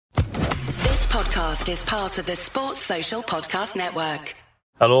podcast is part of the Sports Social Podcast Network.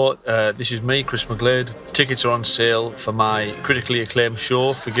 Hello, this is me, Chris McGlade. Tickets are on sale for my critically acclaimed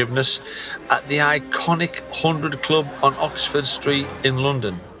show, Forgiveness, at the iconic 100 Club on Oxford Street in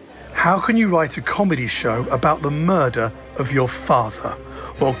London. How can you write a comedy show about the murder of your father?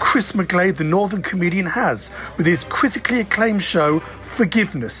 Well, Chris McGlade, the Northern comedian, has, with his critically acclaimed show,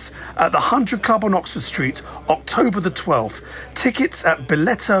 Forgiveness, at the 100 Club on Oxford Street, October the 12th. Tickets at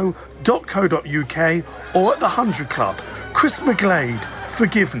biletto.co.uk or at the 100 Club. Chris McGlade,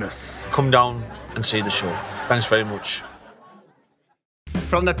 Forgiveness. Come down and see the show. Thanks very much.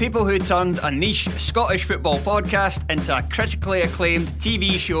 From the people who turned a niche Scottish football podcast into a critically acclaimed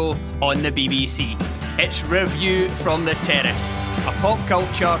TV show on the BBC, it's Review from the Terrace, a pop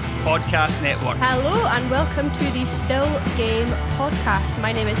culture podcast network. Hello and welcome to the Still Game podcast.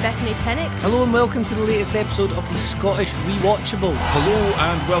 My name is Bethany Tennick. Hello and welcome to the latest episode of the Scottish Rewatchable. Hello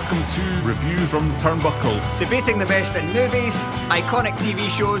and welcome to Review from the Turnbuckle. Debating the best in movies, iconic TV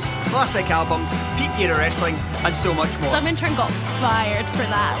shows, classic albums, peak era wrestling, and so much more. Some intern got fired for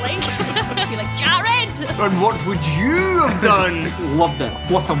that. Be like, Jared! And what would you have done? Loved it.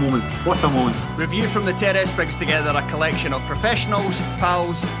 What a moment. What a moment. Review from the Terrace brings together a collection of professionals,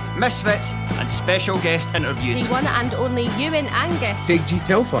 pals, misfits, and special guest interviews. The one and only Ewan Angus. Big G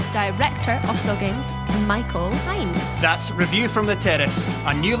Telfer. Director of Still Games, Michael Hines. That's Review from the Terrace,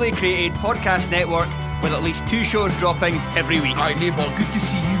 a newly created podcast network with at least 2 shows dropping every week. Hi neighbour, good to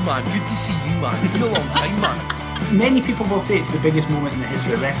see you man. Good to see you man. It's been a long time man. Many people will say it's the biggest moment in the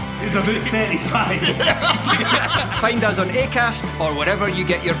history of wrestling. It's about 35. Find us on Acast or wherever you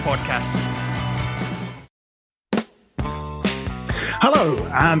get your podcasts. Hello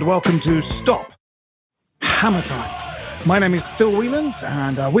and welcome to Stop Hammer Time. My name is Phil Whelans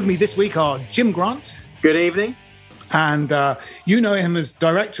and with me this week are Jim Grant. Good evening. And you know him as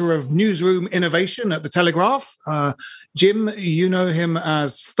Director of Newsroom Innovation at The Telegraph. Jim, you know him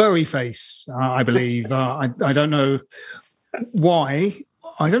as Furry Face, I believe. I don't know why.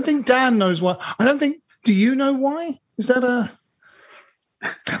 I don't think Dan knows why. Do you know why? Is that a...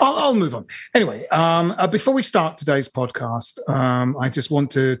 I'll move on. Anyway, before we start today's podcast, I just want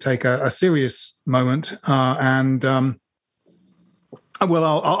to take a serious moment I'll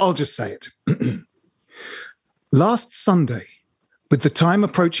just say it. Last Sunday, with the time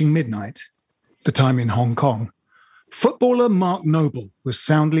approaching midnight, the time in Hong Kong, footballer Mark Noble was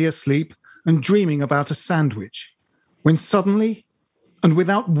soundly asleep and dreaming about a sandwich, when suddenly, and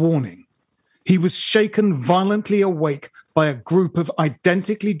without warning, he was shaken violently awake by a group of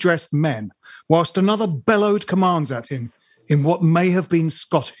identically dressed men, whilst another bellowed commands at him in what may have been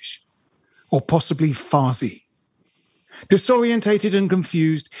Scottish, or possibly Farsi. Disorientated and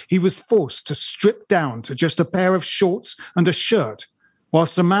confused, he was forced to strip down to just a pair of shorts and a shirt,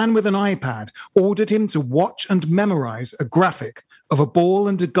 whilst a man with an iPad ordered him to watch and memorize a graphic of a ball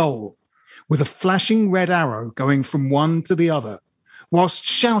and a goal, with a flashing red arrow going from one to the other, whilst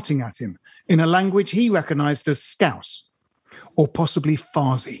shouting at him in a language he recognized as Scouse, or possibly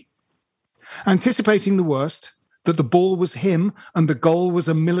Farsi. Anticipating the worst, that the ball was him and the goal was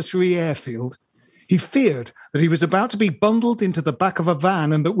a military airfield, he feared that he was about to be bundled into the back of a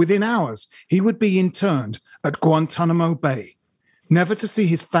van and that within hours he would be interned at Guantanamo Bay, never to see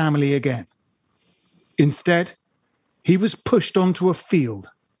his family again. Instead, he was pushed onto a field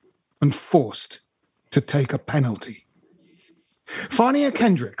and forced to take a penalty. Fania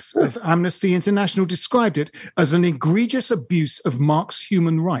Kendricks of Amnesty International described it as an egregious abuse of Mark's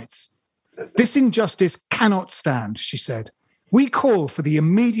human rights. This injustice cannot stand, she said. We call for the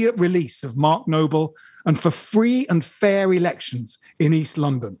immediate release of Mark Noble and for free and fair elections in East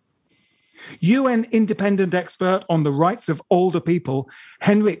London. UN independent expert on the rights of older people,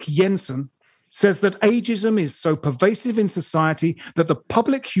 Henrik Jensen, says that ageism is so pervasive in society that the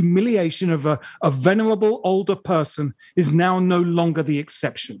public humiliation of a venerable older person is now no longer the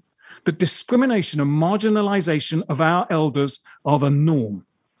exception, that discrimination and marginalization of our elders are the norm.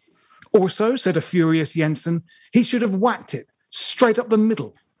 Also, said a furious Jensen, he should have whacked it straight up the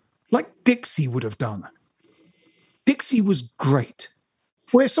middle, like Dixie would have done. Dixie was great.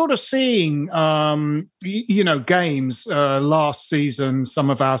 We're sort of seeing, games last season, some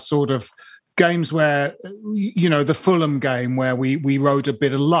of our sort of games where, the Fulham game where we rode a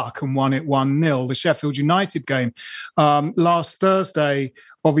bit of luck and won it 1-0, the Sheffield United game. Last Thursday,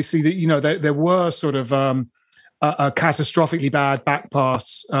 obviously, there were sort of a catastrophically bad back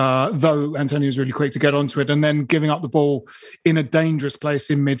pass, though Antonio was really quick to get onto it, and then giving up the ball in a dangerous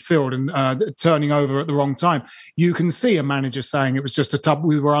place in midfield and turning over at the wrong time. You can see a manager saying it was just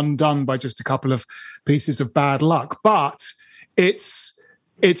we were undone by just a couple of pieces of bad luck. But it's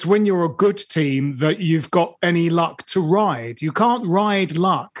it's when you're a good team that you've got any luck to ride. You can't ride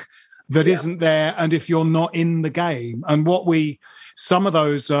luck that isn't there, and if you're not in the game. And some of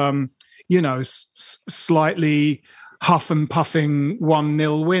those, slightly huff and puffing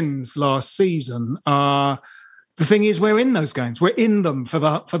 1-0 wins last season. The thing is, we're in those games. We're in them for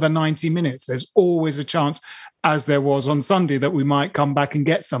the 90 minutes. There's always a chance, as there was on Sunday, that we might come back and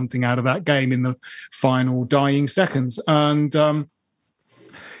get something out of that game in the final dying seconds. And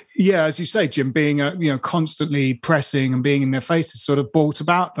as you say, Jim, being constantly pressing and being in their faces sort of brought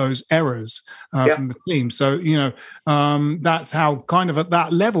about those errors from the team. So that's how kind of at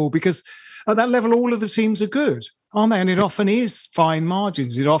that level, because at that level all of the teams are good, aren't they? And it often is fine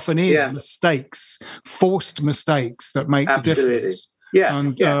margins. It often is mistakes, forced mistakes that make the difference. Yeah,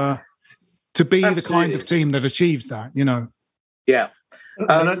 and to be the kind of team that achieves that, Yeah.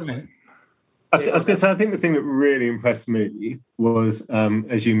 I was going to say, I think the thing that really impressed me was,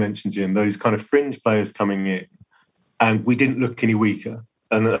 as you mentioned, Jim, those kind of fringe players coming in, and we didn't look any weaker.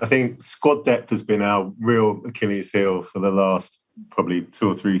 And I think squad depth has been our real Achilles heel for the last probably 2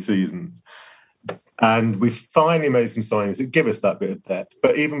 or 3 seasons. And we've finally made some signings that give us that bit of depth.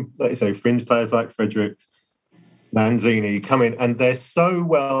 But even, like you say, fringe players like Fredericks, Lanzini come in, and they're so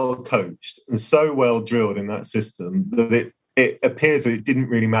well coached and so well drilled in that system that it appears that it didn't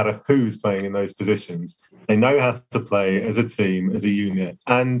really matter who's playing in those positions. They know how to play as a team, as a unit.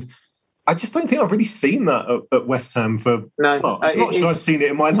 And I just don't think I've really seen that at West Ham I'm not sure I've seen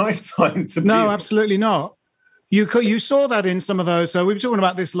it in my lifetime. Absolutely not. You saw that in some of those. So we were talking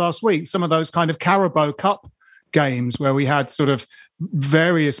about this last week, some of those kind of Carabao Cup games where we had sort of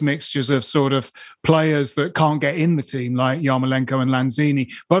various mixtures of sort of players that can't get in the team, like Yarmolenko and Lanzini,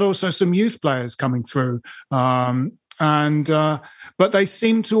 but also some youth players coming through. But they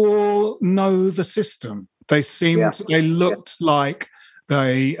seem to all know the system. They looked like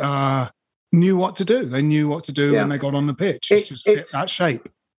they knew what to do. They knew what to do when they got on the pitch. It's just fit that shape.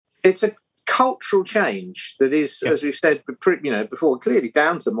 It's a cultural change that is, as we've said, before, clearly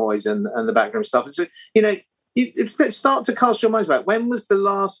down to Moyes and the backroom stuff. So, you start to cast your minds back. When was the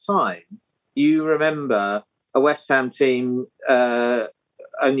last time you remember a West Ham team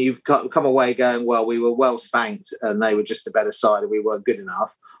and you've come away going, well, we were well spanked and they were just a better side and we weren't good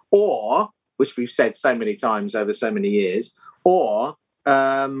enough? Or, which we've said so many times over so many years, or,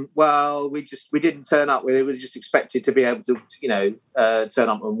 we didn't turn up. We were just expected to be able to, turn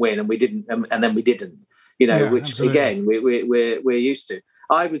up and win, and we didn't, and then we didn't. Which absolutely. Again we're used to.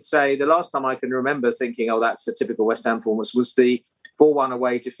 I would say the last time I can remember thinking, oh, that's a typical West Ham performance, was the 4-1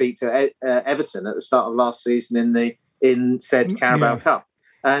 away defeat to Everton at the start of last season in said Carabao Cup.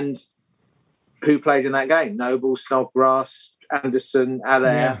 And who played in that game? Noble, Snodgrass, Anderson,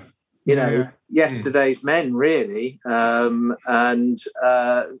 Allaire. Yesterday's men, really. And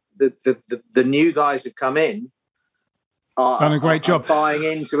the new guys have come in. Done a great job buying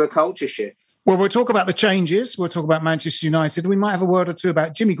into a culture shift. Well, we'll talk about the changes. We'll talk about Manchester United. We might have a word or two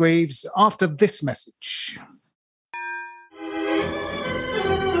about Jimmy Greaves after this message.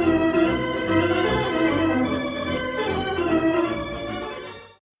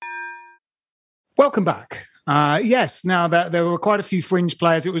 Welcome back. Yes, now that there were quite a few fringe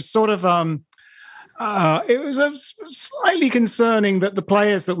players, it was sort of it was slightly concerning that the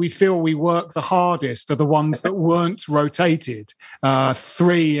players that we feel we work the hardest are the ones that weren't rotated.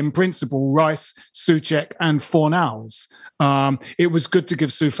 3 in principle: Rice, Souček and Fornals. It was good to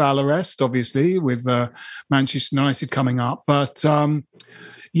give Soufal a rest, obviously, with Manchester United coming up. But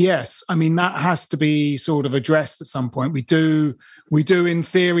yes, I mean, that has to be sort of addressed at some point. We do, in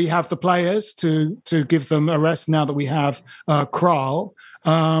theory, have the players to give them a rest now that we have Kral.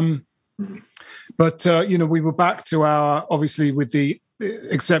 But we were back to our, obviously, with the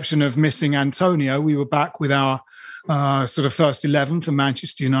exception of missing Antonio, we were back with our sort of first 11 for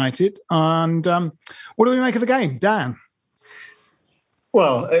Manchester United. And what do we make of the game, Dan?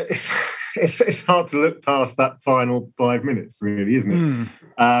 Well, it's hard to look past that final 5 minutes, really, isn't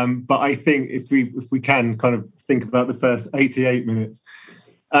it? But I think if we can kind of think about the first 88 minutes,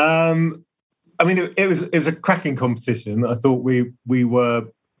 I mean, it was a cracking competition. I thought we were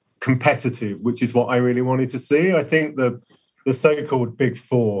competitive, which is what I really wanted to see. I think the so-called Big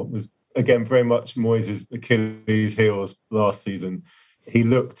Four was, again, very much Moyes' Achilles' heels last season. He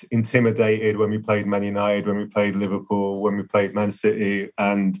looked intimidated when we played Man United, when we played Liverpool, when we played Man City,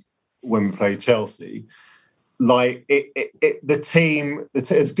 and when we played Chelsea. Like the team,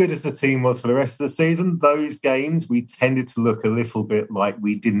 as good as the team was for the rest of the season, those games we tended to look a little bit like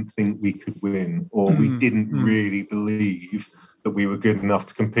we didn't think we could win, or we didn't really believe that we were good enough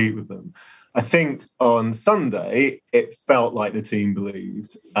to compete with them. I think on Sunday, it felt like the team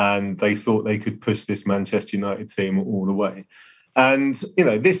believed and they thought they could push this Manchester United team all the way. And,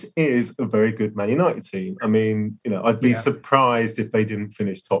 this is a very good Man United team. I mean, I'd be surprised if they didn't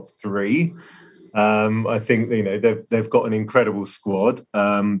finish top 3. I think, they've got an incredible squad.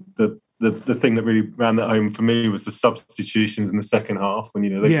 The thing that really ran that home for me was the substitutions in the second half when, they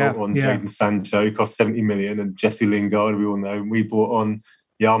brought on Jadon Sancho, cost 70 million, and Jesse Lingard, we all know, and we brought on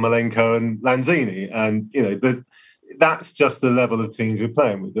Yarmolenko and Lanzini. And, that's just the level of teams we're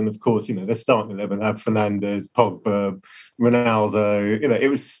playing with. And of course, they're starting 11 had Fernandes, Pogba, Ronaldo. It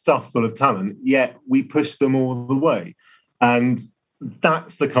was stuffed full of talent, yet we pushed them all the way. And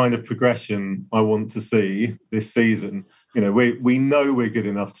that's the kind of progression I want to see this season. We know we're good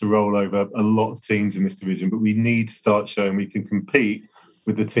enough to roll over a lot of teams in this division, but we need to start showing we can compete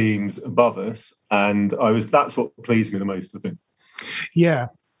with the teams above us. And that's what pleased me the most, I think. Yeah.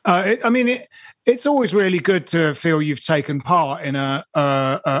 It's always really good to feel you've taken part in as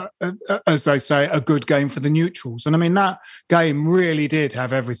they say, a good game for the neutrals. And I mean, that game really did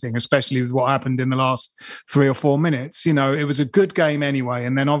have everything, especially with what happened in the last 3 or 4 minutes. It was a good game anyway.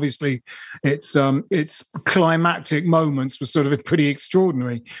 And then obviously its climactic moments were sort of pretty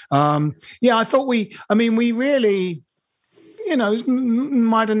extraordinary. I thought we really...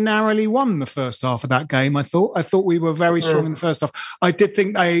 might have narrowly won the first half of that game. I thought we were very strong in the first half. I did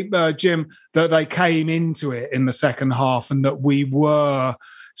think Jim, that they came into it in the second half and that we were,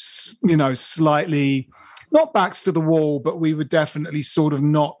 slightly not backs to the wall, but we were definitely sort of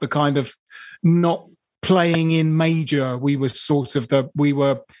not playing in major. We were sort of we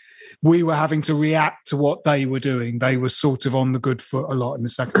were having to react to what they were doing. They were sort of on the good foot a lot in the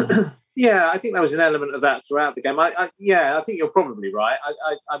second half. Yeah, I think there was an element of that throughout the game. I think you're probably right.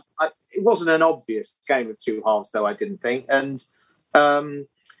 It wasn't an obvious game of two halves, though, I didn't think. And I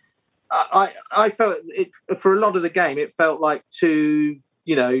felt it for a lot of the game. It felt like two,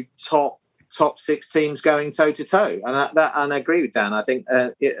 top 6 teams going toe to toe, and I agree with Dan. I think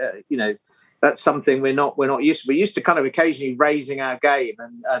that's something we're not used to. We're used to kind of occasionally raising our game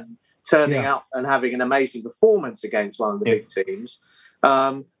and turning up and having an amazing performance against one of the big teams.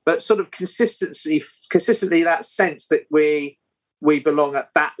 But sort of consistently that sense that we belong at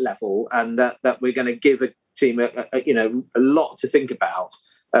that level and that we're going to give a team a lot to think about.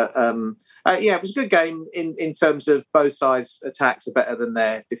 It was a good game in terms of both sides' attacks are better than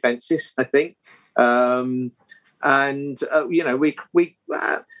their defences, I think.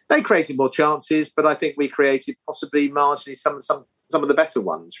 They created more chances, but I think we created possibly marginally some of the better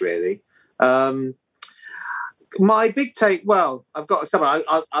ones, really. My big take, I've got someone.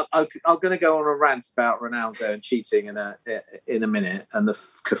 I'm going to go on a rant about Ronaldo and cheating in a minute and the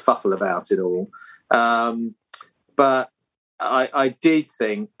kerfuffle about it all. But I did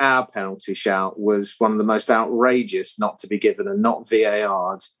think our penalty shout was one of the most outrageous not to be given and not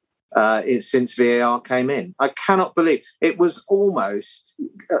VAR'd since VAR came in. I cannot believe it was almost.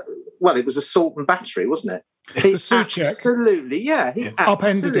 It was assault and battery, wasn't it? He absolutely, he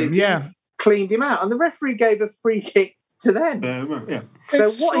upended him, cleaned him out, and the referee gave a free kick to them. So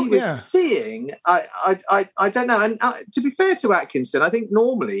what he was seeing, I don't know. And to be fair to Atkinson, I think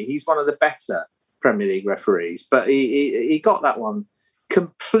normally he's one of the better Premier League referees, but he got that one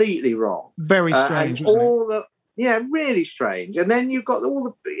completely wrong. Very strange, wasn't it? Really strange. And then you've got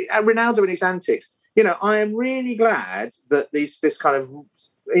all the Ronaldo and his antics. I am really glad that this kind of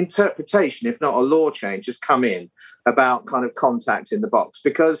interpretation, if not a law change, has come in about kind of contact in the box,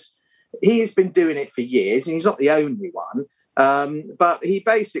 because he's been doing it for years, and he's not the only one. But he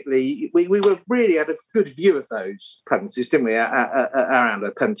basically, we were really had a good view of those penalties, didn't we? Around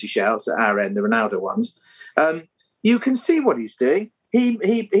the penalty shouts at our end, the Ronaldo ones. You can see what he's doing.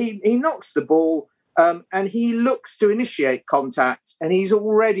 He knocks the ball, and he looks to initiate contact, and he's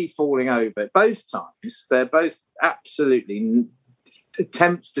already falling over both times. They're both absolutely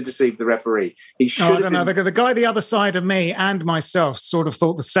attempts to deceive the referee. He should. I don't know. The guy the other side of me and myself sort of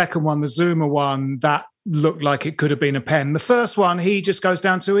thought the second one, the Zuma one, that looked like it could have been a pen. The first one, he just goes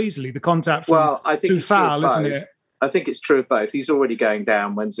down too easily. The contact from I think too foul, isn't it? I think it's true of both. He's already going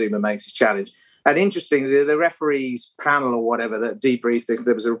down when Zuma makes his challenge. And interestingly, the referees panel or whatever that debriefed this,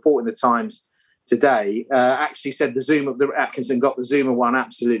 there was a report in the Times today, actually said the Atkinson got the Zuma one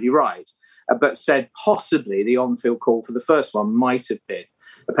absolutely right. But said possibly the on-field call for the first one might have been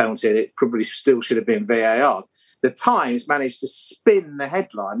a penalty, and it probably still should have been VAR. The Times managed to spin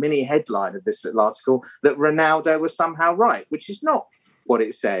the mini headline of this little article, that Ronaldo was somehow right, which is not what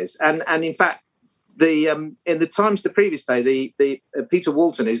it says. And in fact, in the Times the previous day, the Peter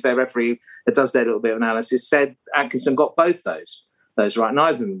Walton, who's their referee that does their little bit of analysis, said Atkinson got both those. those right.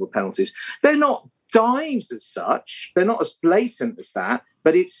 Neither of them were penalties. They're not dives as such. They're not as blatant as that,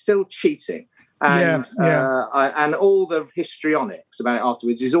 but it's still cheating. And and all the histrionics about it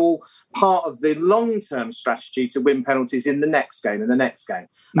afterwards is all part of the long-term strategy to win penalties in the next game and the next game.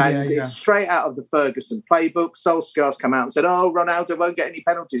 And it's straight out of the Ferguson playbook. Solskjaer's come out and said, "Oh, Ronaldo won't get any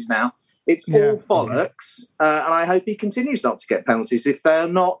penalties now." It's all bollocks, and I hope he continues not to get penalties if they're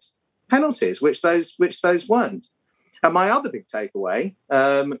not penalties, which those weren't. And my other big takeaway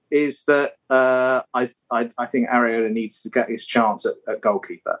is that I think Areola needs to get his chance at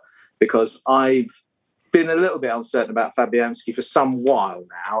goalkeeper, because I've been a little bit uncertain about Fabianski for some while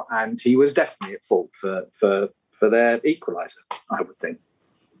now, and he was definitely at fault for their equaliser, I would think.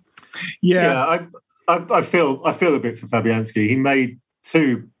 I feel a bit for Fabianski. He made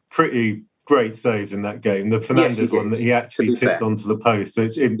two pretty great saves in that game. The Fernandes one that he actually tipped onto the post. So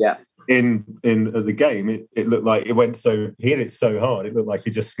in the game, it looked like he hit it so hard, it looked like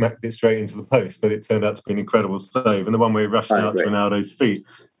he just smacked it straight into the post, but it turned out to be an incredible save. And the one where he rushed out to Ronaldo's feet.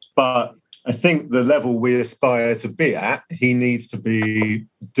 But I think the level we aspire to be at, he needs to be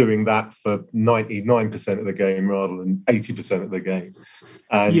doing that for 99% of the game rather than 80% of the game.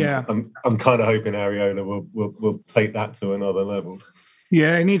 And I'm kind of hoping Areola will take that to another level.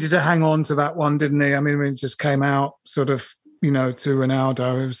 Yeah, he needed to hang on to that one, didn't he? I mean, when it just came out sort of, to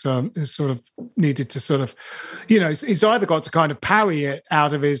Ronaldo, it sort of needed to sort of, he's either got to kind of parry it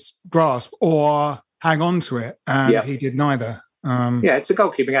out of his grasp or hang on to it, and he did neither. It's a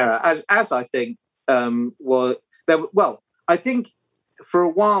goalkeeping error, as I think I think for a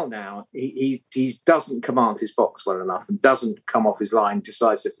while now he doesn't command his box well enough and doesn't come off his line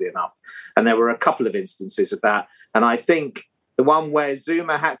decisively enough, and there were a couple of instances of that, and I think the one where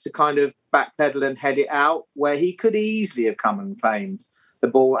Zuma had to kind of backpedal and head it out, where he could easily have come and claimed the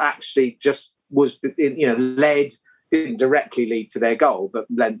ball, actually just was didn't directly lead to their goal, but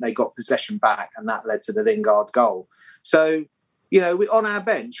then they got possession back, and that led to the Lingard goal. So, on our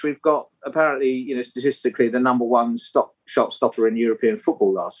bench, we've got apparently, statistically, the number one shot stopper in European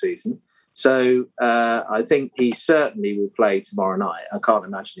football last season. So I think he certainly will play tomorrow night. I can't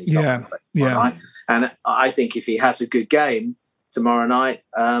imagine he's not going to play tomorrow night. And I think if he has a good game tomorrow night,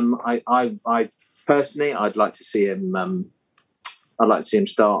 I personally, I'd like to see him. I'd like to see him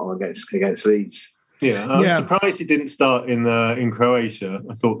start against Leeds. Yeah, I'm surprised he didn't start in Croatia.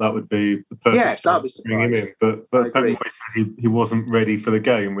 I thought that would be the perfect time to bring him in. But he wasn't ready for the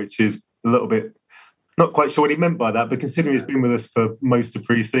game, which is a little bit, not quite sure what he meant by that. But considering he's been with us for most of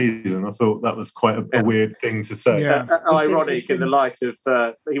pre-season, I thought that was quite a weird thing to say. Yeah. Ironic in the light of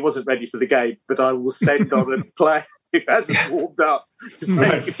he wasn't ready for the game, but I will send on a player who hasn't warmed up to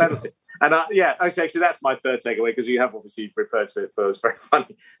take a penalty. And actually that's my third takeaway, because you have obviously referred to it, but it was very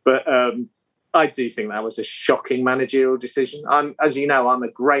funny. But I do think that was a shocking managerial decision. As you know, I'm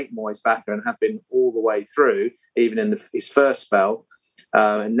a great Moyes backer and have been all the way through, even in his first spell,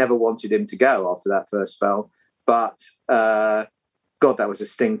 and never wanted him to go after that first spell. But God, that was a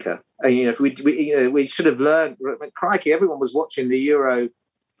stinker. And, if we should have learned. Crikey, everyone was watching the Euro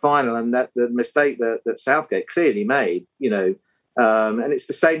final, and that the mistake that Southgate clearly made. And it's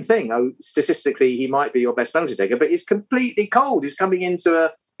the same thing. Statistically, he might be your best penalty taker, but he's completely cold. He's coming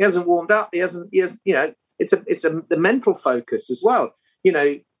into he hasn't warmed up. He has. It's the mental focus as well.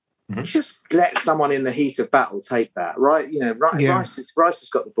 Just let someone in the heat of battle take that, right? Rice has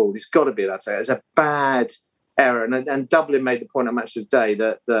got the ball. He's got to be able to take it. It's a bad error, and Dublin made the point on Match of the Day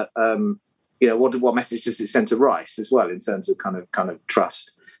that what message does it send to Rice as well in terms of kind of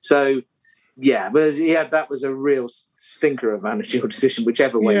trust. So. That was a real stinker of managerial decision,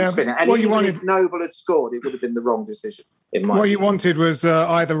 whichever way you spin it. And if Noble had scored, it would have been the wrong decision. What you wanted was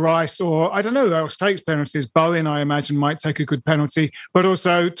either Rice or, I don't know who else takes penalties. Bowen, I imagine, might take a good penalty, but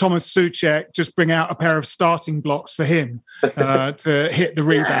also Thomas Souček, just bring out a pair of starting blocks for him to hit the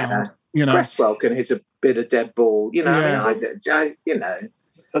rebound. Cresswell can hit a bit of dead ball. I'd say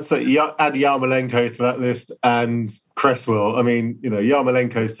add Yarmolenko to that list and Cresswell. I mean,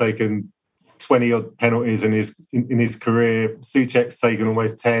 Yarmolenko's taken 20-odd penalties in his career. Souček's taken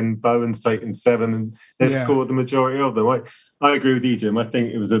almost 10. Bowen's taken 7, and they've scored the majority of them. I agree with you, Jim. I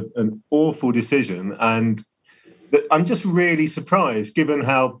think it was an awful decision, and I'm just really surprised, given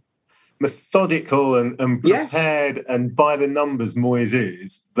how methodical and prepared and by the numbers Moyes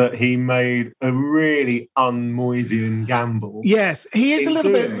is, that he made a really un-Moyesian gamble. Yes, he is a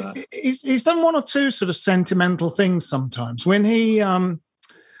little bit. He's done one or two sort of sentimental things sometimes. When he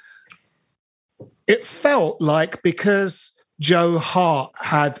it felt like, because Joe Hart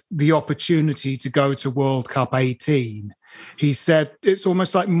had the opportunity to go to World Cup 18, he said it's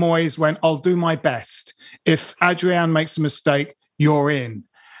almost like Moyes went, I'll do my best. If Adrian makes a mistake, you're in.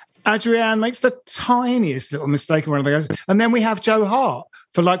 Adrian makes the tiniest little mistake in one of the guys. And then we have Joe Hart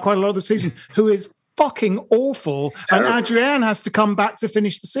for like quite a lot of the season, who is fucking awful. Terrible. And Adrian has to come back to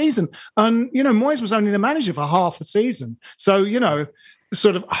finish the season. And, Moyes was only the manager for half a season. So,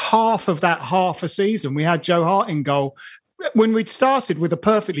 sort of half of that half a season, we had Joe Hart in goal when we'd started with a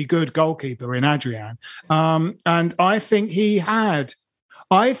perfectly good goalkeeper in Adrian. And I think he had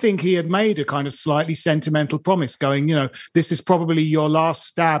made a kind of slightly sentimental promise going, this is probably your last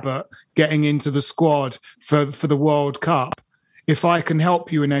stab at getting into the squad for the World Cup. If I can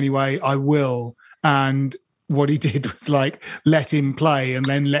help you in any way, I will. And what he did was like let him play and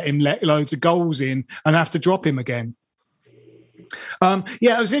then let him let loads of goals in and have to drop him again.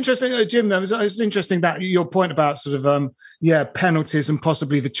 It was interesting, Jim. It was interesting that your point about sort of penalties and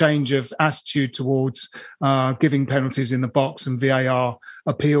possibly the change of attitude towards giving penalties in the box and VAR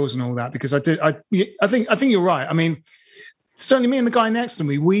appeals and all that. Because I think you're right. I mean, certainly me and the guy next to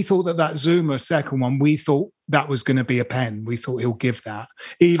me, we thought that Zuma second one, we thought that was going to be a pen. We thought he'll give that,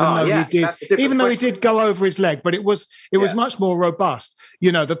 even though he did go over his leg. But it was much more robust.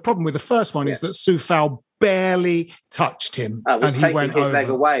 The problem with the first one is that Soufal barely touched him. Was and taking went his over. leg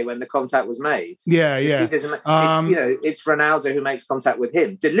away when the contact was made. Yeah. It's Ronaldo who makes contact with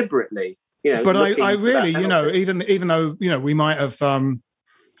him deliberately. But I really, even though we might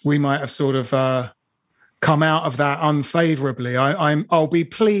have sort of come out of that unfavourably, I'll be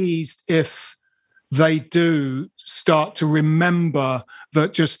pleased if they do start to remember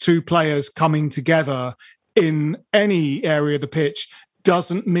that just two players coming together in any area of the pitch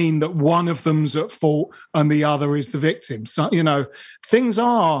doesn't mean that one of them's at fault and the other is the victim. So, things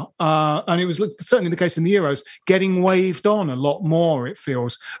are, and it was certainly the case in the Euros, getting waved on a lot more, it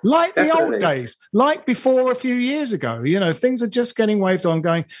feels. Like Definitely. The old days, like before a few years ago. Things are just getting waved on,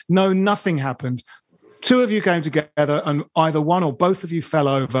 going, no, nothing happened. Two of you came together and either one or both of you fell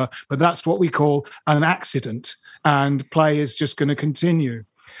over, but that's what we call an accident, and play is just going to continue.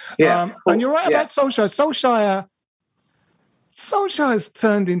 Yeah. And you're right about Solskjaer. Solskjaer's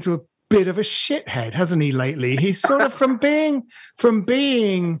turned into a bit of a shithead, hasn't he, lately? He's sort of from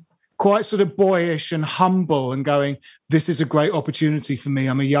being quite sort of boyish and humble and going, this is a great opportunity for me.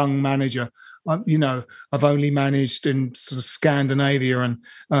 I'm a young manager. I've only managed in sort of Scandinavia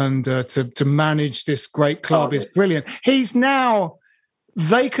and to manage this great club is brilliant. He's now,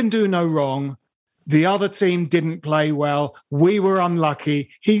 they can do no wrong. The other team didn't play well. We were unlucky.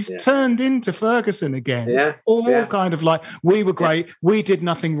 He's turned into Ferguson again. Yeah. It's all kind of like, we were great. Yeah. We did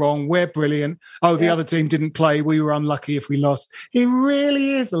nothing wrong. We're brilliant. Oh, the other team didn't play. We were unlucky if we lost. He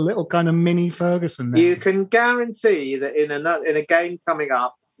really is a little kind of mini Ferguson now. You can guarantee that in a game coming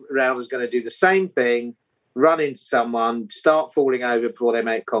up, Ronaldo's going to do the same thing, run into someone, start falling over before they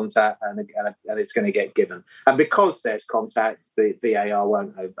make contact, and it's going to get given. And because there's contact, the VAR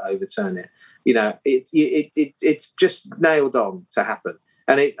won't overturn it. It's just nailed on to happen,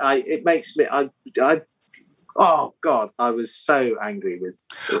 and it makes me. Oh God, I was so angry with.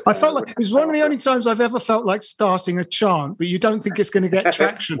 I felt like it was one of the only times I've ever felt like starting a chant, but you don't think it's going to get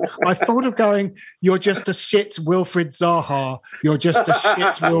traction. I thought of going, "You're just a shit Wilfried Zaha. You're just a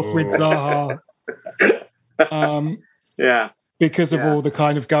shit Wilfried Zaha." Because of all the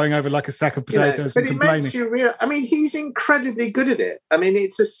kind of going over like a sack of potatoes and complaining. It makes you real. I mean, he's incredibly good at it. I mean,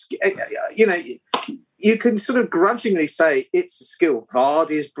 it's you can sort of grudgingly say it's a skill.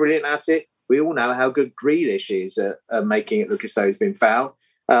 Vardy is brilliant at it. We all know how good Grealish is at making it look as though he's been fouled.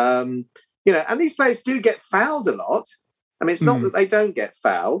 And these players do get fouled a lot. I mean, it's not that they don't get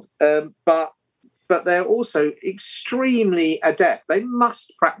fouled, but they're also extremely adept. They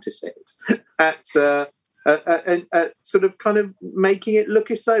must practice it at sort of kind of making it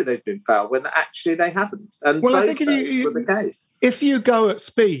look as though they've been fouled when actually they haven't. And I think the case. If you go at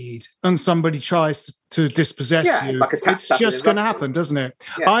speed and somebody tries to dispossess you, like it's just going to happen, doesn't it?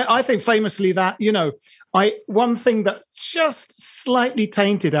 Yeah. I think famously that, one thing that just slightly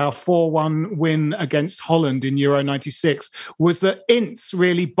tainted our 4-1 win against Holland in Euro 96 was that Ince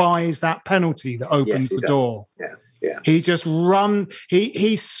really buys that penalty that opens the door. Yeah. He just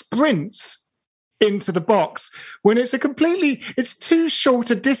he sprints into the box when it's too short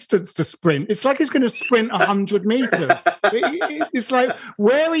a distance to sprint. It's like he's going to sprint 100 meters. It's like,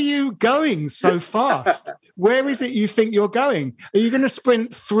 where are you going so fast? Where is it you think you're going? Are you going to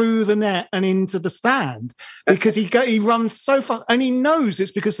sprint through the net and into the stand? Because he runs so fast, and he knows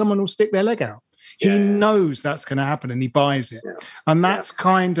it's because someone will stick their leg out. He knows that's going to happen, and he buys it. And that's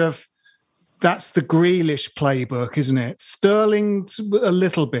that's the Grealish playbook, isn't it? Sterling a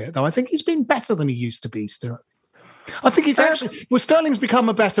little bit, though. I think he's been better than he used to be, Sterling. I think he's actually... Well, Sterling's become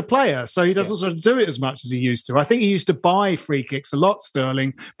a better player, so he doesn't sort of do it as much as he used to. I think he used to buy free kicks a lot,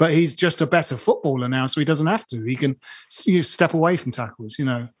 Sterling, but he's just a better footballer now, so he doesn't have to. He can step away from tackles, you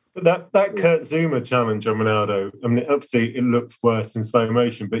know. But that Kurt Zuma challenge on Ronaldo, I mean, obviously it looks worse in slow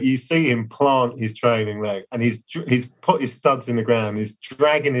motion, but you see him plant his trailing leg and he's put his studs in the ground, he's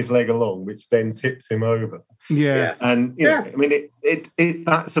dragging his leg along, which then tips him over. Yeah. And, you know, I mean, it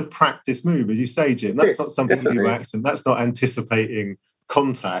that's a practice move, as you say, Jim. That's not something you do by accident. That's not anticipating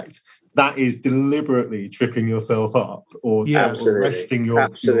contact. That is deliberately tripping yourself up or arresting your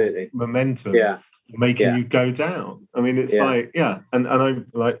momentum. Yeah. Making you go down. I mean, it's and I'm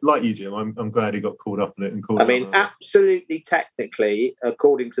like you, Jim. I'm glad he got called up on it and called. I mean, absolutely, technically,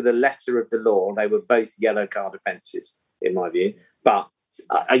 according to the letter of the law, they were both yellow card offences, in my view. But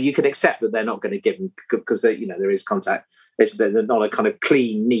you can accept that they're not going to give them because there is contact. They're not a kind of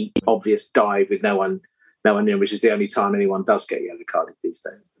clean, neat, obvious dive with no one in, which is the only time anyone does get yellow carded these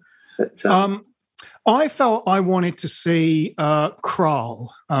days. But, I felt I wanted to see Kral.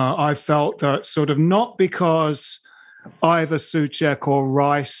 I felt that sort of not because either Souček or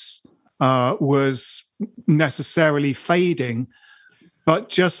Rice was necessarily fading, but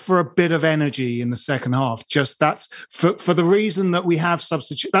just for a bit of energy in the second half. Just that's for the reason that we have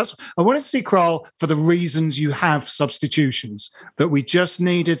substitute. I wanted to see Kral for the reasons you have substitutions, that we just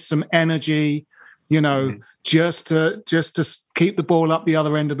needed some energy, just to keep the ball up the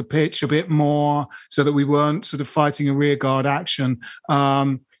other end of the pitch a bit more so that we weren't sort of fighting a rearguard action.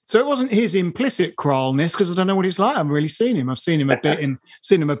 So it wasn't his implicit Kralness, because I don't know what he's like. I haven't really seen him. I've seen him a bit in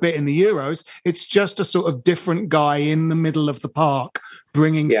the Euros. It's just a sort of different guy in the middle of the park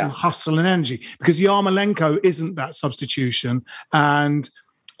bringing some hustle and energy, because Yarmolenko isn't that substitution and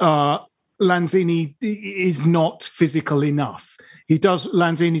Lanzini is not physical enough.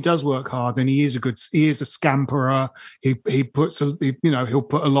 Lanzini does work hard, and he is a scamperer. He puts he'll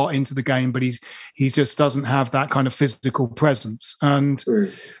put a lot into the game, but he just doesn't have that kind of physical presence. And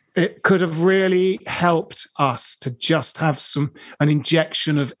it could have really helped us to just have an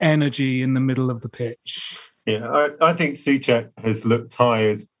injection of energy in the middle of the pitch. Yeah, I think Souček has looked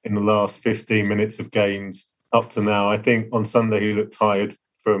tired in the last 15 minutes of games up to now. I think on Sunday he looked tired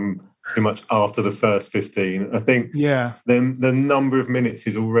from pretty much after the first 15. I think the number of minutes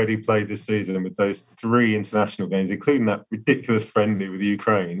he's already played this season with those 3 international games, including that ridiculous friendly with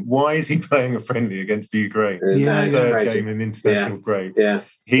Ukraine. Why is he playing a friendly against Ukraine? Third game in international break. Yeah.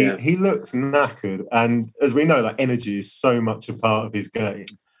 He looks knackered, and as we know, that energy is so much a part of his game.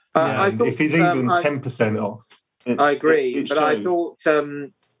 If he's even 10% off, I agree. But I thought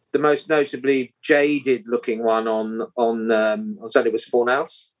the most notably jaded looking one on Sunday was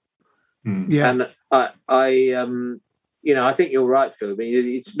Fornals. Yeah, and I think you're right, Phil. I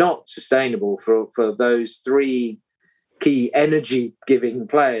mean, it's not sustainable for those 3 key energy-giving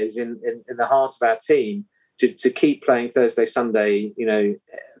players in the heart of our team to keep playing Thursday, Sunday.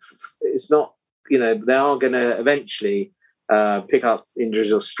 It's not. They are going to eventually pick up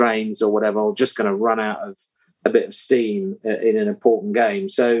injuries or strains or whatever, or just going to run out of a bit of steam in an important game.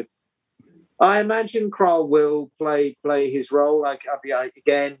 So I imagine Kral will play his role.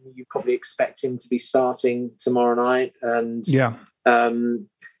 Again, you probably expect him to be starting tomorrow night. And,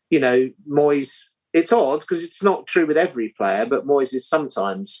 Moyes, it's odd because it's not true with every player, but Moyes is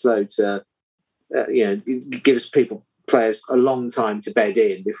sometimes slow to, gives players a long time to bed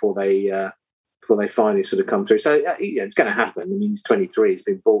in before they finally sort of come through. So, it's going to happen. I mean, he's 23. He's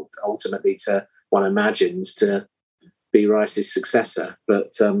been brought ultimately to, one imagines, to be Rice's successor.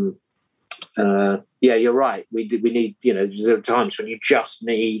 But, you're right. We need, there are times when you just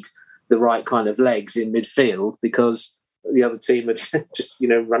need the right kind of legs in midfield because the other team are just,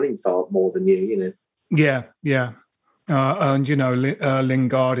 running far more than you, Yeah. And,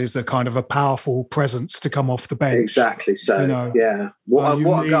 Lingard is a kind of a powerful presence to come off the bench. Exactly so, yeah. What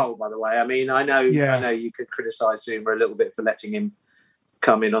a goal, by the way. I mean, I know you could criticise Zuma a little bit for letting him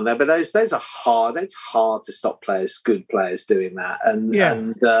come in on there, but those are hard. It's hard to stop good players doing that. And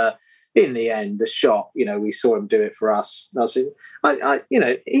in the end, the shot, we saw him do it for us.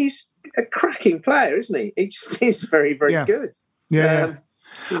 He's a cracking player, isn't he? He just is very, very good. Yeah.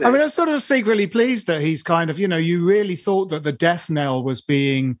 I mean, I'm sort of secretly pleased that he's kind of, you really thought that the death knell was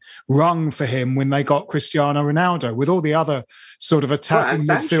being rung for him when they got Cristiano Ronaldo with all the other sort of attacking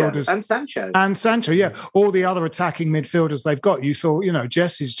midfielders. And Sancho, yeah. All the other attacking midfielders they've got. You thought,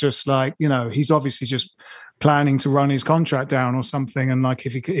 Jesse's just like, he's obviously just planning to run his contract down or something, and like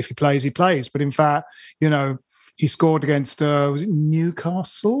if he plays, he plays. But in fact, he scored against was it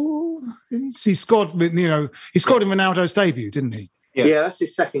Newcastle? He scored in Ronaldo's debut, didn't he? Yeah, that's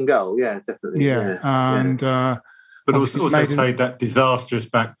his second goal. Yeah, definitely. And But also played that disastrous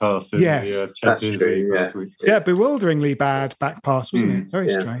back pass in the Champions League last week. Yeah, bewilderingly bad back pass, wasn't it? Very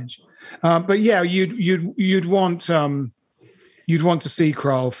strange. But yeah, you'd want to see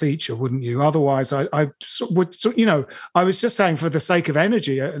Kral feature, wouldn't you? Otherwise, I would. You know, I was just saying for the sake of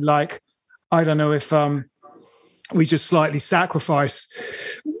energy, like I don't know if we just slightly sacrifice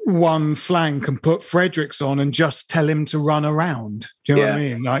one flank and put Fredericks on and just tell him to run around. Do you know what I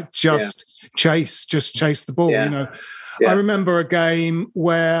mean? Like just chase the ball. You know, I remember a game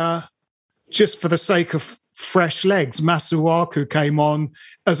where just for the sake of fresh legs, Masuaku came on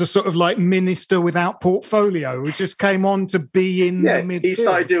as a sort of like minister without portfolio, who just came on to be in the midfield. He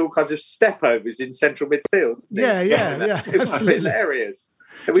started doing all kinds of stepovers in central midfield. Yeah, it was hilarious.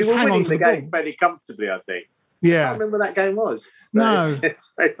 And we were winning the game fairly comfortably, I think. Yeah. I can't remember what that game was. No.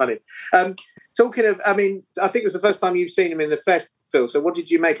 It's very funny. Talking of, I mean, I think it was the first time you've seen him in the flesh, Phil. So what did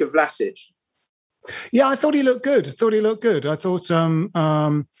you make of Vlasic? Yeah, I thought he looked good. I thought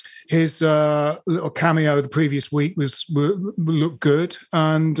his little cameo the previous week looked good,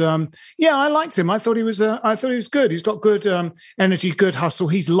 and I liked him. I thought he was good. He's got good energy, good hustle.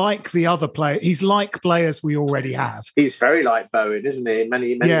 He's like the other player. He's like players we already have. He's very like Bowen, isn't he? In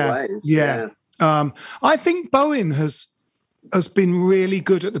many ways. Yeah. I think Bowen has been really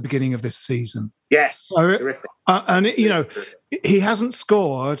good at the beginning of this season. Yes, terrific. And you know, he hasn't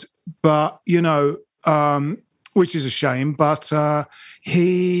scored, but you know, which is a shame. But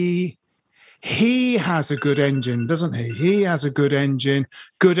he has a good engine, doesn't he? He has a good engine,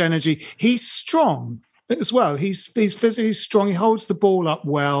 good energy. He's strong as well. He's physically strong. He holds the ball up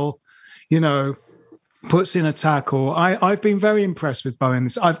well. You know, puts in a tackle. I've been very impressed with Bowen.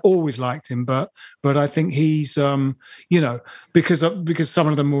 I've always liked him, but I think he's you know, because some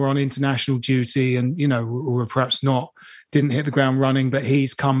of them were on international duty and you know were perhaps didn't hit the ground running, but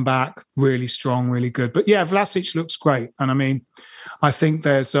he's come back really strong, really good. But yeah, Vlasic looks great, and I mean, I think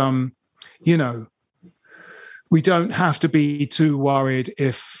there's you know, we don't have to be too worried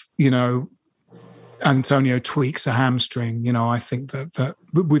if you know Antonio tweaks a hamstring. You know, I think that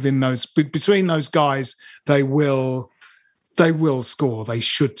between those guys, they will score. They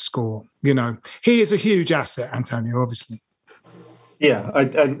should score. You know, he is a huge asset, Antonio, obviously. Yeah,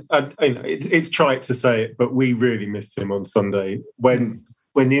 it's trite to say it, but we really missed him on Sunday when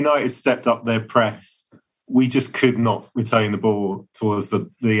United stepped up their press. We just could not retain the ball towards the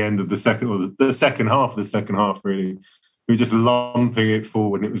end of the second half. Really, we were just lumping it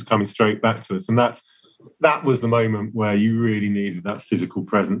forward, and it was coming straight back to us. And that was the moment where you really needed that physical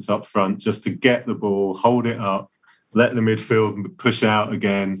presence up front, just to get the ball, hold it up, let the midfield push out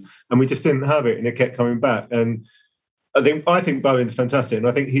again. And we just didn't have it, and it kept coming back. And I think Bowen's fantastic, and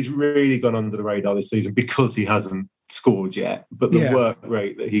I think he's really gone under the radar this season because he hasn't scored yet. But the work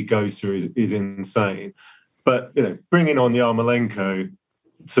rate that he goes through is insane. But you know, bringing on Yarmolenko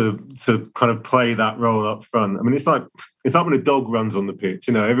to kind of play that role up front. I mean, it's like when a dog runs on the pitch.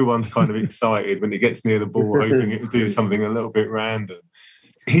 You know, everyone's kind of excited when it gets near the ball, hoping it will do something a little bit random.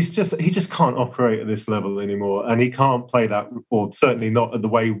 He just can't operate at this level anymore, and he can't play that, or certainly not at the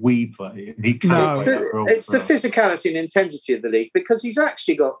way we play. He can't play that role. It's the physicality and intensity of the league, because he's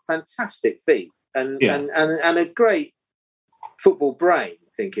actually got fantastic feet and a great football brain, I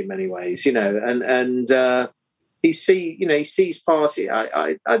think, in many ways. You know, and he sees past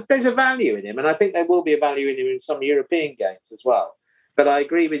it. There's a value in him, and I think there will be a value in him in some European games as well. But I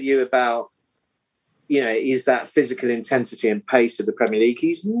agree with you about, you know, is that physical intensity and pace of the Premier League.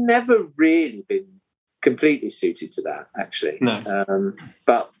 He's never really been completely suited to that, actually. No.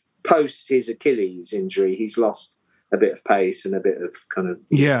 But post his Achilles injury, he's lost a bit of pace and a bit of kind of...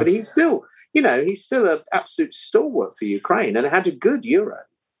 Yeah. But he's still an absolute stalwart for Ukraine, and had a good Euro.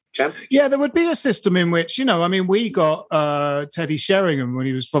 Yeah, there would be a system in which, you know, I mean, we got Teddy Sheringham when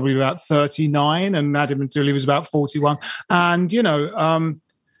he was probably about 39 and had him until he was about 41. And, you know,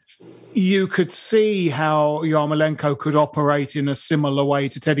 you could see how Yarmolenko could operate in a similar way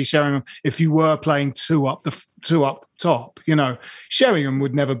to Teddy Sheringham if you were playing two up top. You know, Sheringham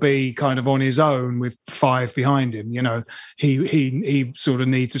would never be kind of on his own with five behind him. You know, he sort of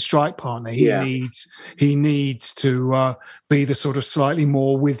needs a strike partner. He needs to be the sort of slightly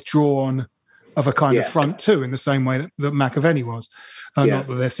more withdrawn of a kind of front two, in the same way that McAvenny was. Not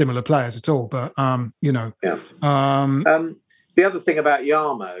that they're similar players at all, but you know. Yeah. The other thing about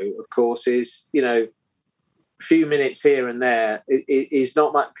Yarmo, of course, is, you know, a few minutes here and there is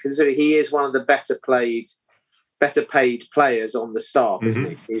not much, considering he is one of the better paid players on the staff,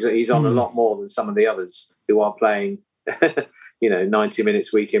 isn't he? He's on a lot more than some of the others who are playing, you know, 90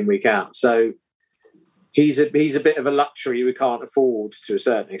 minutes week in, week out. So he's a bit of a luxury we can't afford to a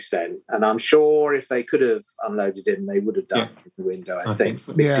certain extent. And I'm sure if they could have unloaded him, they would have done in the window, I think.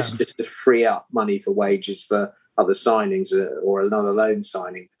 So. Just to free up money for wages for other signings or another loan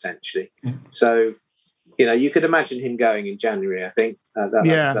signing potentially. So, you could imagine him going in January, I think.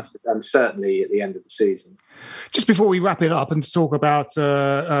 And certainly at the end of the season. Just before we wrap it up and to talk about,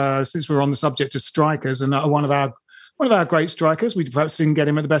 since we're on the subject of strikers, and one of our great strikers, we perhaps didn't get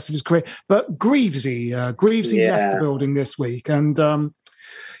him at the best of his career, but Greavesy left the building this week, and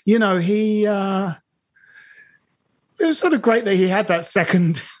he. It was sort of great that he had that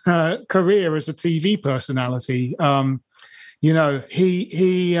second career as a TV personality.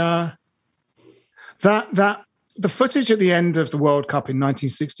 The footage at the end of the World Cup in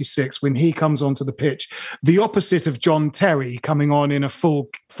 1966, when he comes onto the pitch, the opposite of John Terry coming on in a full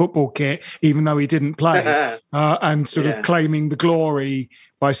football kit, even though he didn't play, and sort of claiming the glory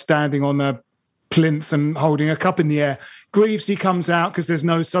by standing on a plinth and holding a cup in the air. Greavesy comes out because there's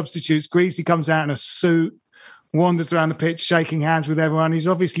no substitutes. Greavesy comes out in a suit, wanders around the pitch, shaking hands with everyone. He's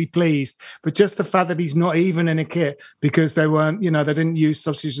obviously pleased, but just the fact that he's not even in a kit because they weren't, they didn't use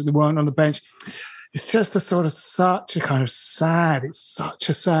substitutes, they weren't on the bench. It's just such a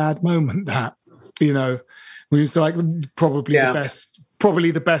sad moment that, when he's like probably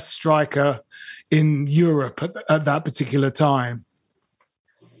the best striker in Europe at that particular time.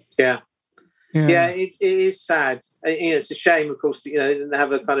 Yeah, it is sad. It's a shame, of course, that, they didn't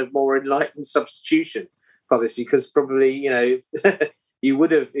have a kind of more enlightened substitution policy, because probably, he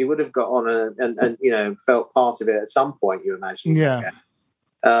would have got on and felt part of it at some point, you imagine.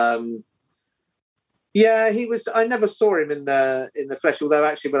 He was. I never saw him in the flesh. Although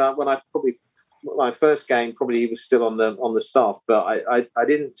actually, when I my first game, probably he was still on the staff. But I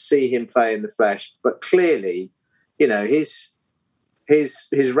didn't see him play in the flesh. But clearly, his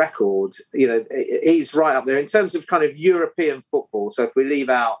record, he's right up there in terms of kind of European football. So if we leave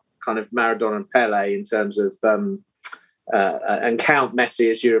out kind of Maradona and Pele in terms of and count Messi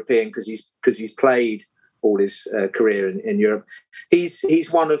as European because he's played all his career in Europe,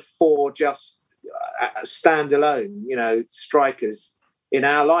 he's one of four just standalone, strikers in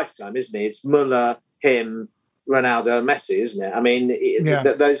our lifetime, isn't he? It's Müller, him, Ronaldo, and Messi, isn't it? I mean,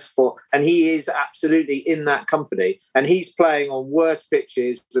 those four, and he is absolutely in that company. And he's playing on worse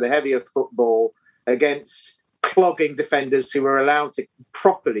pitches with a heavier football against clogging defenders who were allowed to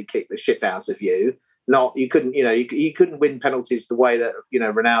properly kick the shit out of you. You couldn't win penalties the way that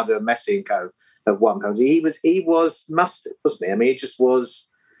Ronaldo and Messi and co have won penalties. He was mustard, wasn't he? I mean, he just was.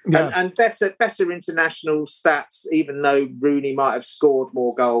 Yeah. And better international stats, even though Rooney might have scored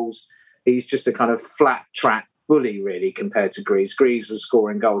more goals. He's just a kind of flat track bully, really, compared to Greaves. Greaves was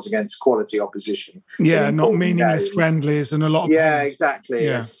scoring goals against quality opposition. Yeah, not meaningless friendlies and a lot of players. Exactly.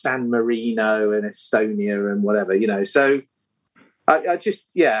 Yeah. San Marino and Estonia and whatever, So I just,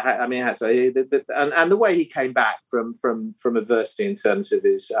 I mean, and the way he came back from adversity in terms of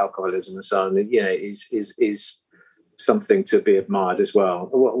his alcoholism and so on, is something to be admired as well.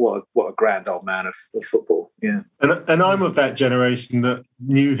 What a grand old man of football. Yeah. And I'm of that generation that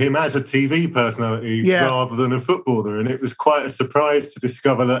knew him as a TV personality rather than a footballer, and it was quite a surprise to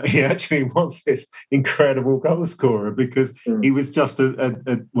discover that he actually was this incredible goal scorer, because he was just he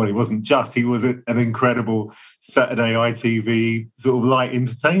wasn't just, he was an incredible Saturday ITV sort of light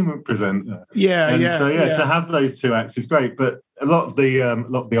entertainment presenter. To have those two acts is great. But a lot of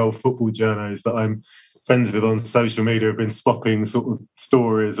the old football journos that I'm friends with on social media have been swapping sort of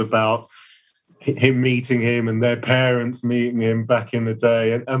stories about him meeting him and their parents meeting him back in the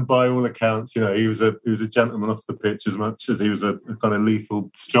day, and by all accounts, he was a gentleman off the pitch as much as he was a kind of lethal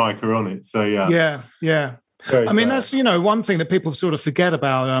striker on it. So yeah. I mean, that's one thing that people sort of forget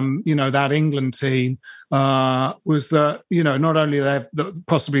about that England team was that not only they're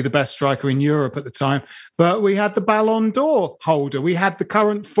possibly the best striker in Europe at the time, but we had the Ballon d'Or holder. We had the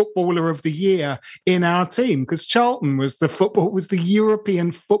current footballer of the year in our team, because Charlton was the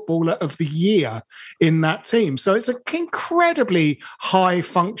European footballer of the year in that team. So it's an incredibly high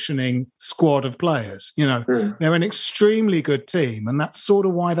functioning squad of players. They're an extremely good team, and that's sort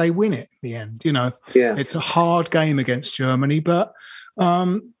of why they win it in the end. It's a hard game against Germany, but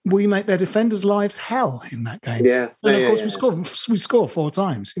we make their defenders' lives hell in that game. And of course we score 4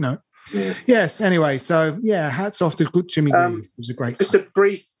 times, Yes, anyway, so hats off to good Jimmy Greaves. It was a great Just a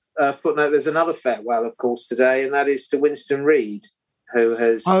brief footnote, there's another farewell, of course, today, and that is to Winston Reid, who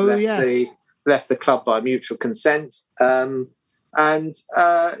has left the club by mutual consent. It's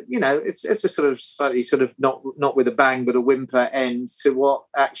a sort of slightly sort of not with a bang but a whimper end to what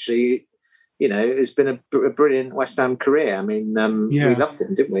actually has been a brilliant West Ham career. I mean, we loved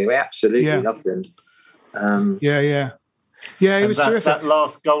him, didn't we? We absolutely loved him. He was terrific. That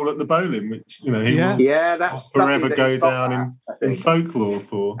last goal at the Bowling, which he will that's forever go down in folklore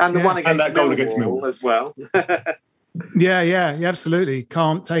for. And the one against that goal Millwall against Millwall as well. Yeah, absolutely.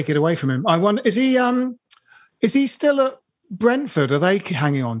 Can't take it away from him. I wonder, is he still at Brentford? Are they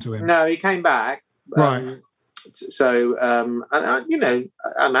hanging on to him? No, he came back. Right. I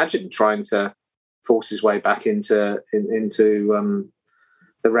imagine trying to force his way back into the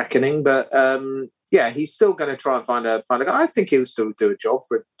reckoning, but he's still going to try and find a guy. I think he'll still do a job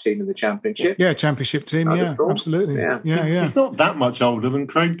for a team in the Championship. Yeah, Championship team. Absolutely. Yeah. He's not that much older than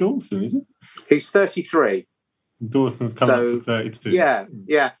Craig Dawson, is he? He's 33. Dawson's coming up for 32. Yeah.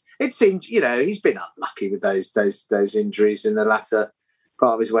 It seemed, he's been unlucky with those injuries in the latter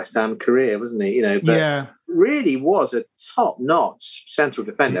part of his West Ham career, wasn't he? But really was a top-notch central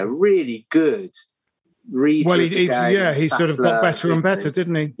defender, really good. He sort of got better and better,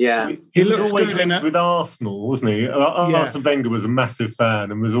 didn't he? Yeah, he was always linked with Arsenal, wasn't he? Arsene Wenger was a massive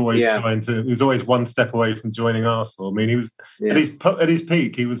fan and was always trying to. He was always one step away from joining Arsenal. I mean, he was at his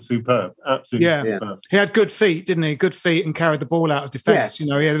peak. He was superb, absolutely superb. He had good feet, didn't he? Good feet and carried the ball out of defence. Yes.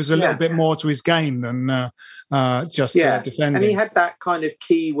 There was a little bit more to his game than just defending. And he had that kind of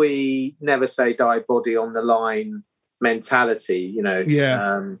Kiwi, never say die, body on the line mentality.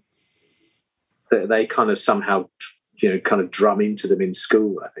 That they kind of somehow, kind of drum into them in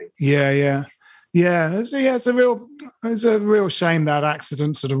school, I think. Yeah. It's a real shame that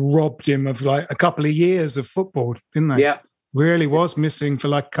accident sort of robbed him of like a couple of years of football, didn't they? Yeah. Really was missing for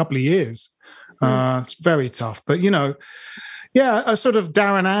like a couple of years. It's very tough. But, a sort of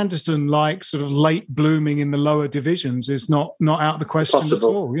Darren Anderson, like sort of late blooming in the lower divisions is not out of the question at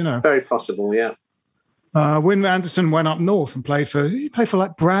all, Very possible, yeah. When Anderson went up north and played for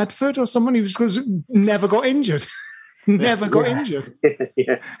like Bradford or someone, he was never got injured. Injured.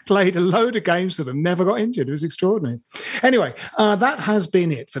 Played a load of games for them, never got injured. It was extraordinary. Anyway, that has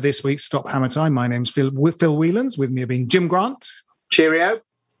been it for this week's Stop Hammer Time. My name's Phil Whelans, with me being Jim Grant. Cheerio.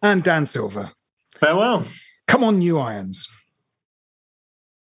 And Dan Silver. Farewell. Come on, New Irons.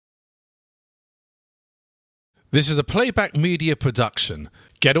 This is a Playback Media production.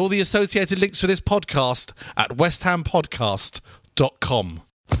 Get all the associated links for this podcast at westhampodcast.com.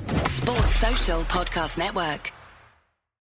 Sports Social Podcast Network.